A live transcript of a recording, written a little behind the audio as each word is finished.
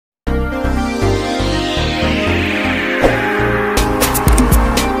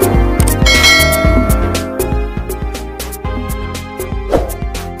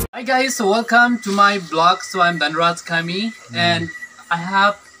Hi guys, so welcome to my blog. So I'm Dhanraj and I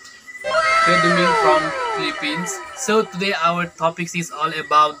have Freduming from Philippines. So today our topics is all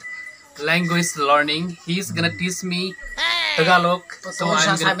about language learning. He's gonna teach me Tagalog, so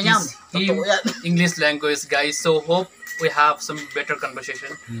I'm gonna teach him English language, guys. So hope we have some better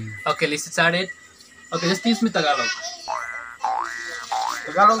conversation. Okay, let's start it. Okay, just teach me Tagalog.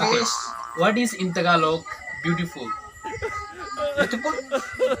 Tagalog Okay. is What is in Tagalog beautiful? beautiful.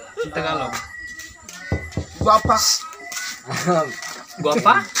 In Tagalog. Guapa.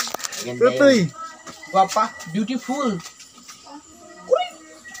 Guapa? Tutoy. Guapa. Beautiful.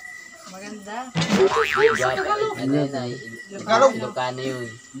 Maganda. Tagalog. Ilocano yun.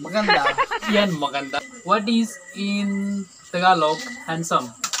 Maganda. Yan, maganda. What is in Tagalog handsome?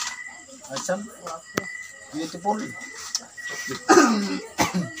 Handsome. Beautiful.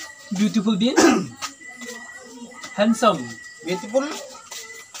 Beautiful din? Handsome. Beautiful.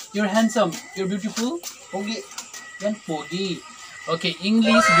 You're handsome. You're beautiful? Pugi. Yan, pogi. Okay,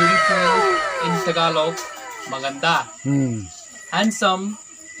 English beautiful in Tagalog, maganda. Handsome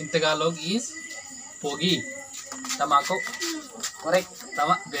in Tagalog is pogi. Tama ko? Correct.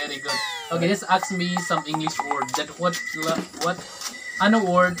 Tama? Very good. Okay, just ask me some English word. That what ano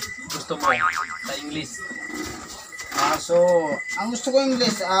word gusto mo sa English? So, ang gusto ko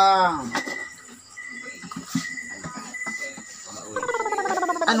English,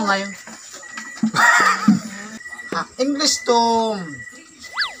 ano nga yun? English to,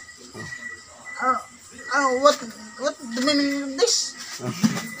 what the meaning of this?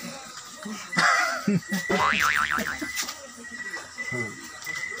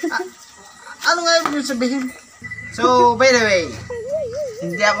 Ano nga ibig sabihin? So, by the way,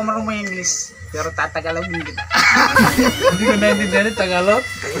 hindi ako marunong English, pero tatagalogin kita. Hindi ko naintindihan yung Tagalog.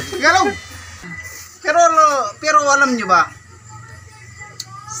 Tagalog! Pero alam nyo ba,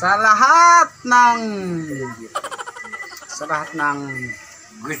 sa lahat ng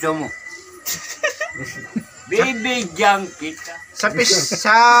Gusto mo. Bibigyan kita. sa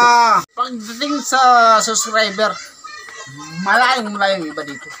pagdating sa subscriber, malayong iba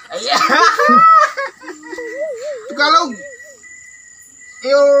dito. Ayan.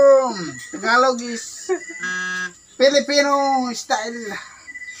 Tagalog is Filipino style.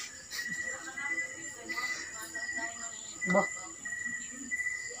 Ba?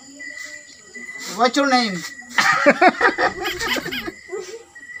 What's your name?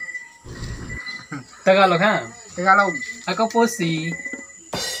 Tagalog, ha? Tagalog. Ako po si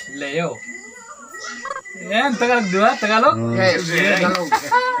Leo. Yan, Tagalog, di ba? Tagalog? Yes, Yeah. Tagalog.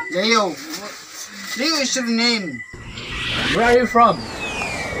 Leo. Leo is your name. Where are you from?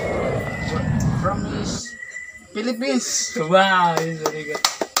 From is Philippines. Wow, it's very good.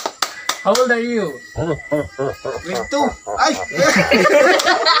 How old are you? Grade 2. Ay!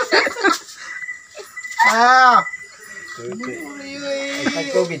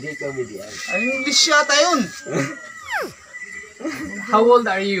 Comedy. Ay, English yata yun. How old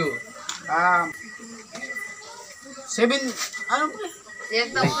are you? 7, ano ba?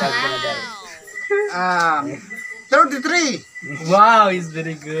 Wow. 33. Wow, it's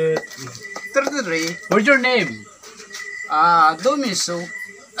very good. 33. What's your name? Domiso.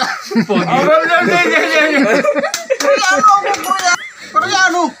 Pogi.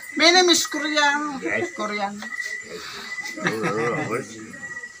 Koreano. My name is Koreano. Korean.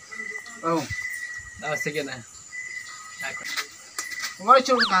 Oh. Oh, sige na.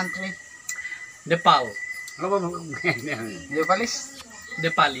 What's your country? Nepal. Nepalese.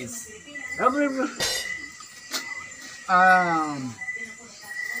 Nepalese.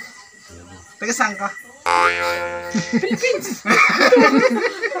 Taga saan ka? Philippines.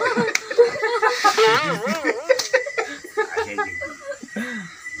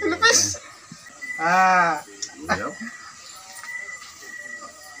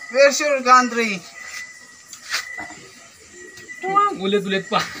 Where's your country? Ulit-ulit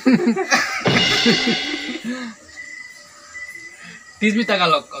pa. Teach me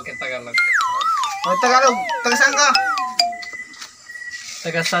Tagalog. Okay, Tagalog. Tagalog. Taga saan ka?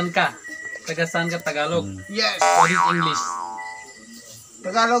 Tagasan ka. Tagasan ka Tagalog. Yes. What is English?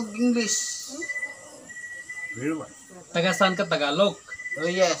 Tagalog, English. Tagasan ka Tagalog. Oh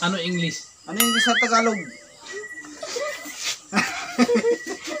yes. Ano English? Ano yung sa Tagalog?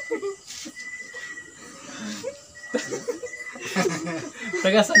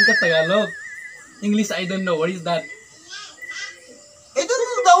 Tagasan ka Tagalog. English, I don't know. What is that? Ito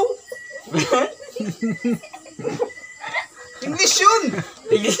daw. English yun.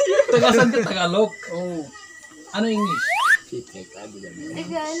 Tagasan ka Tagalog. Oh. Ano English?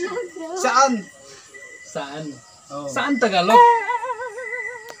 Saan? Saan? Oh. Saan Tagalog?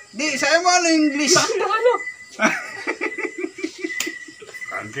 Di, sa'yo mo ano English? Saan Tagalog?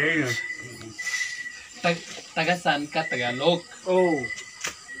 Country yun. Taga saan ka Tagalog? Oh.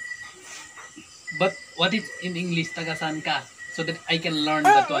 But what is in English taga saan ka? So that I can learn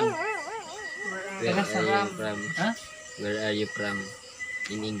that one. Where Taga are saan? you from? Huh? Where are you from?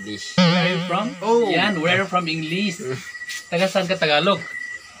 In English. Where are you from? Oh. Yan, where are you from English? Taga saan ka Tagalog?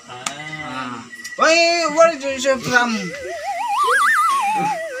 Ah. Where is you from?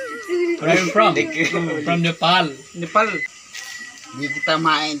 Where are you from? From Nepal. Nepal. Di kita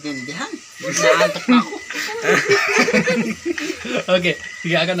maintindihan. Naantok na ako. Okay,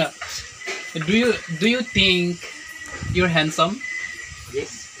 sige ako na. Do you think you're handsome?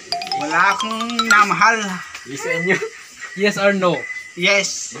 Yes. Wala akong namahal. Yes, inyo. Yes or no?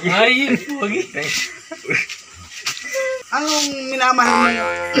 Yes. Ay, pogi. Anong minamahal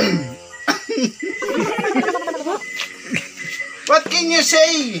mo? What can you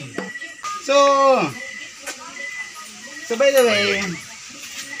say? So by the way,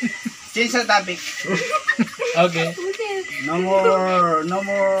 change the topic. Okay. No more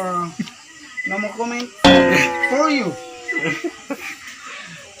comment for you.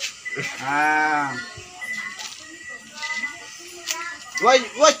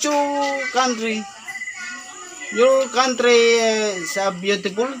 What's your country? Your country is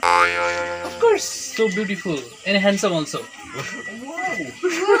beautiful. Of course, so beautiful and handsome also.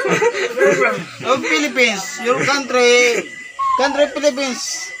 Oh, Philippines. Your country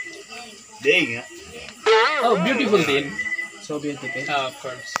Philippines. Di nga. Oh, beautiful din. So beautiful. Of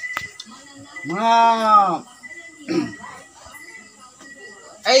course. Mga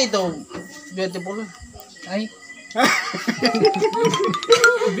ay ito beautiful. Ay.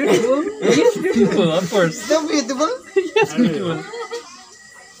 Beautiful? Yes, beautiful, of course. So beautiful. Yes, beautiful.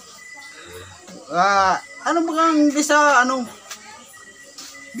 Ano ba kang sa ano?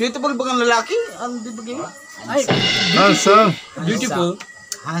 Beautiful ba kang lalaki? Ano di ba kayo? Ay, Handsome. beautiful.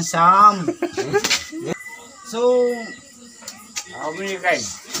 Handsome. So How many kind?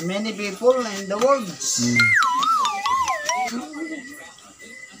 many people in the world.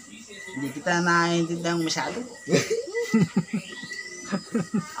 Hindi kita naiintindihan masyado.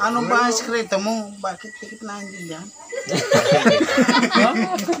 Ano ba ang sekreto mo? Bakit di kita naiintindihan?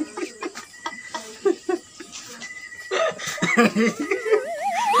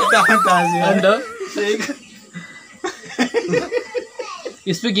 Tahan-tahan siya. Ano?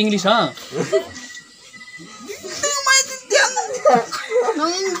 You speak English, huh? Hindi ko maintindihan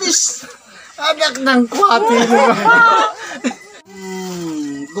ng English. Anak ng kwati mo.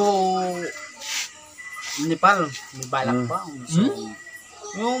 Go Nepal. May balak pa. So,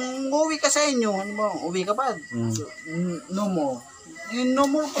 yung uwi ka sa inyo, ano ba? Uwi ka pa? So, no more. Yung no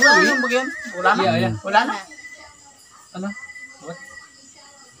more pa lang ba yan? Wala na? Yeah. Wala na? Ano?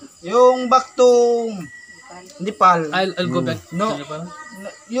 Yung back to Nepal. I'll go back. No. to Nepal.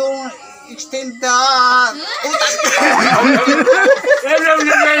 Yung extend the utak.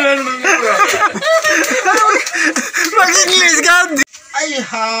 Mag-English ka! Ay,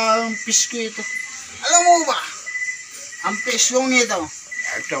 ang fish ko ito. Alam mo ba? Ang fish ko nito.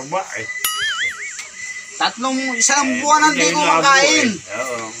 Ito ba eh? Isang buwan hindi ko makain.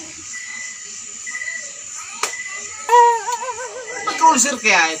 Oo. Pag-ulcer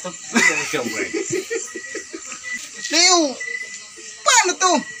kaya ito. Ito ba eh? Leo, paano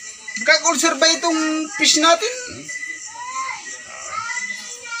to? Magkaka-ulcer ba itong fish natin?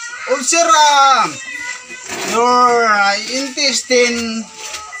 Ulcer, your intestine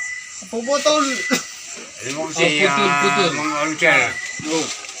puputol. Alam mo kasi putol. mga ulcer.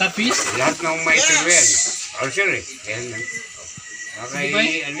 Sa fish? Lahat ng may tubo yan. Ulcer eh. Yan. Di ba?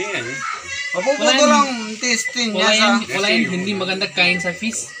 Ano yan eh? Mapuputol ang intestine niya sa... Wala yan hindi maganda kain sa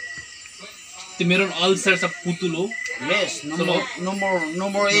fish. Meron ulcer sa putulo. Yes, no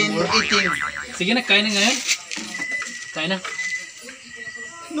more in eating. Sige na, kain na ngayon. Kain na.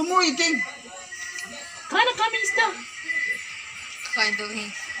 No more eating. Kain na kami isda. Kain daw eh.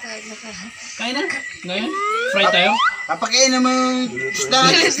 Kain na ka. Kain na. Ngayon, fry tayo. Papakain mo yung isda.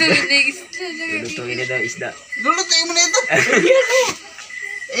 Lulutungin na daw isda. Lulutuin mo na ito.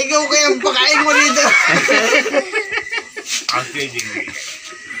 Ikaw kayang pakain mo dito. After degree.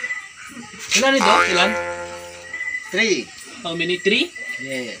 Ilan ito? Ilan? 3. How many? 3?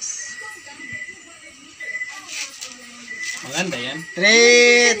 Yes. Maganda yan.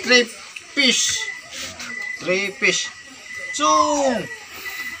 3 fish. 3 fish. So,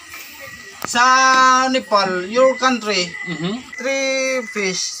 sa Nepal, your country, 3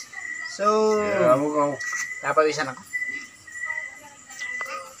 fish. So, napawisan ako.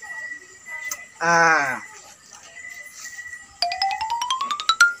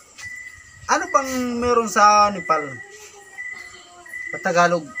 Ano bang meron sa Nepal?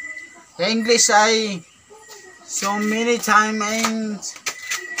 Tagalog. Sa English ay so many time and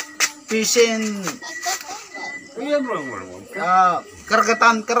fishing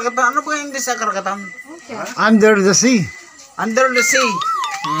karagatan. Karagatan. Ano ba yung English sa karagatan? Under the sea. Under the sea.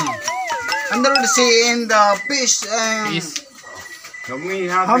 Under the sea and the fish. Peace. So we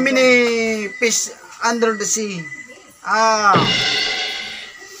How many fish under the sea?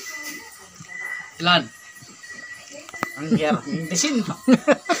 Ilan? Ang hirap. Indisin.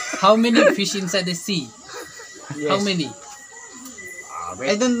 How many fish inside the sea? How many?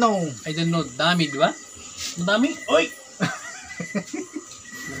 I don't know. I don't know. Dami, di ba? Madami? Oy!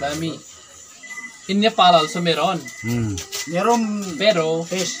 Madami. In Nepal also meron. Meron Pero,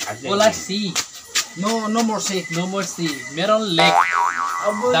 fish. wala sea. No more sea. No more sea. Meron lake.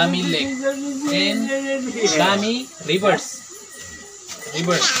 Dami lake. And dami rivers.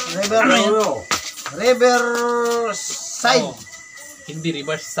 Rivers. River side. Oh, hindi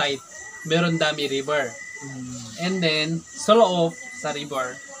river side. Meron dami river. And then, sa loob, sa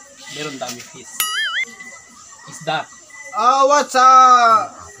river, meron dami fish. Isda. What's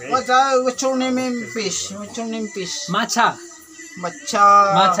your name in fish? What's your name fish? Matcha.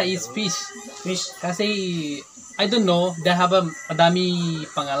 Matcha. Matcha is fish. Fish. Kasi, I don't know, they have a madami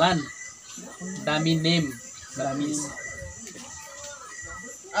pangalan. Dami name. Dami.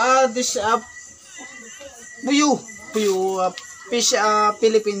 This Puyo. Puyo. Fish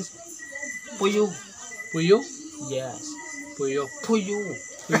Philippines. Puyo. Puyo? Yes. Puyo. Puyo.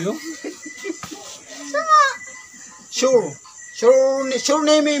 Puyo? Sure. Sure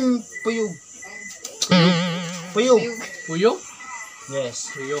name in Puyo. Puyo. Puyo?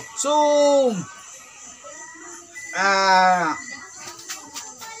 Yes. Puyo. So,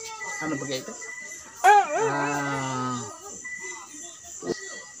 ano ba ito?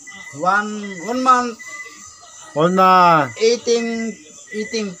 One month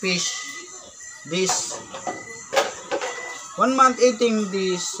eating fish. This 1 month eating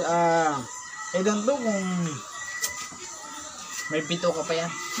this. I don't know kung may pito ka pa yan.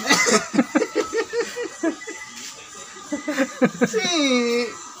 See,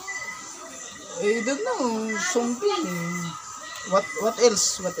 I don't know, something. What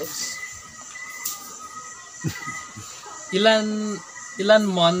else? Ilan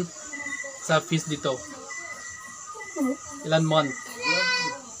month sa fish dito? Ilan month?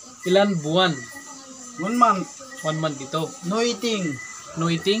 Ilan buwan? 1 month. 1 month dito. No eating. No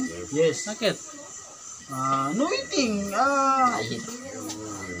eating? Yes. Bakit? No eating.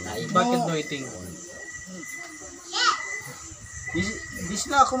 Bakit no eating? Di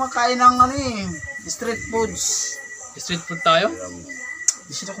sila kumakain ng street foods. Street food tayo?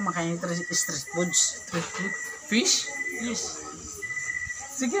 Di sila kumakain ng street foods. Street food? Fish? Yes.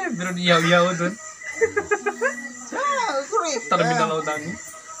 Sige, pero iyaw-iyaw dun. Correct. Terminal daw dami.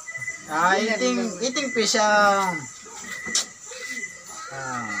 Eating fish.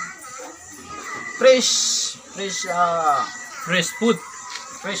 Fresh Fresh food.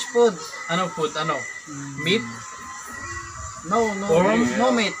 food. Ano food? Ano? Meat? No Worm?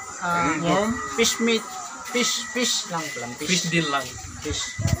 no meat. Worm? Fish meat. Fish lang. Fish din lang.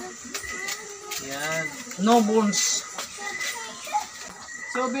 Fish. Yan. No bones.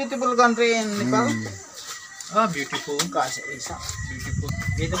 So beautiful country in Nepal. Beautiful. Kasi isa. Beautiful.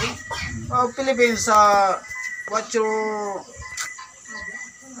 Beautiful. Philippines. What's your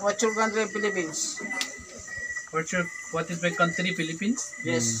country, Philippines? What is my country, Philippines?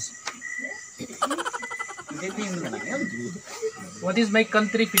 Yes. Hindi din naman yun. What is my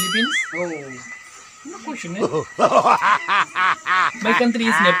country, Philippines? Oh. Ano question eh? My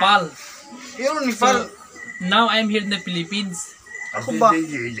country is Nepal. You're Nepal. Now I'm here in the Philippines. Ako ba?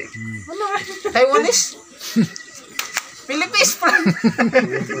 Taiwanese? Philippines pa.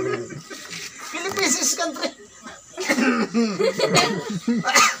 Philippines is country.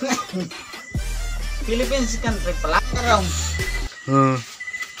 Philippines country pala.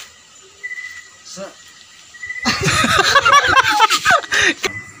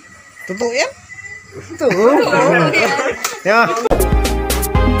 Totoo yan? Totoo. Yeah.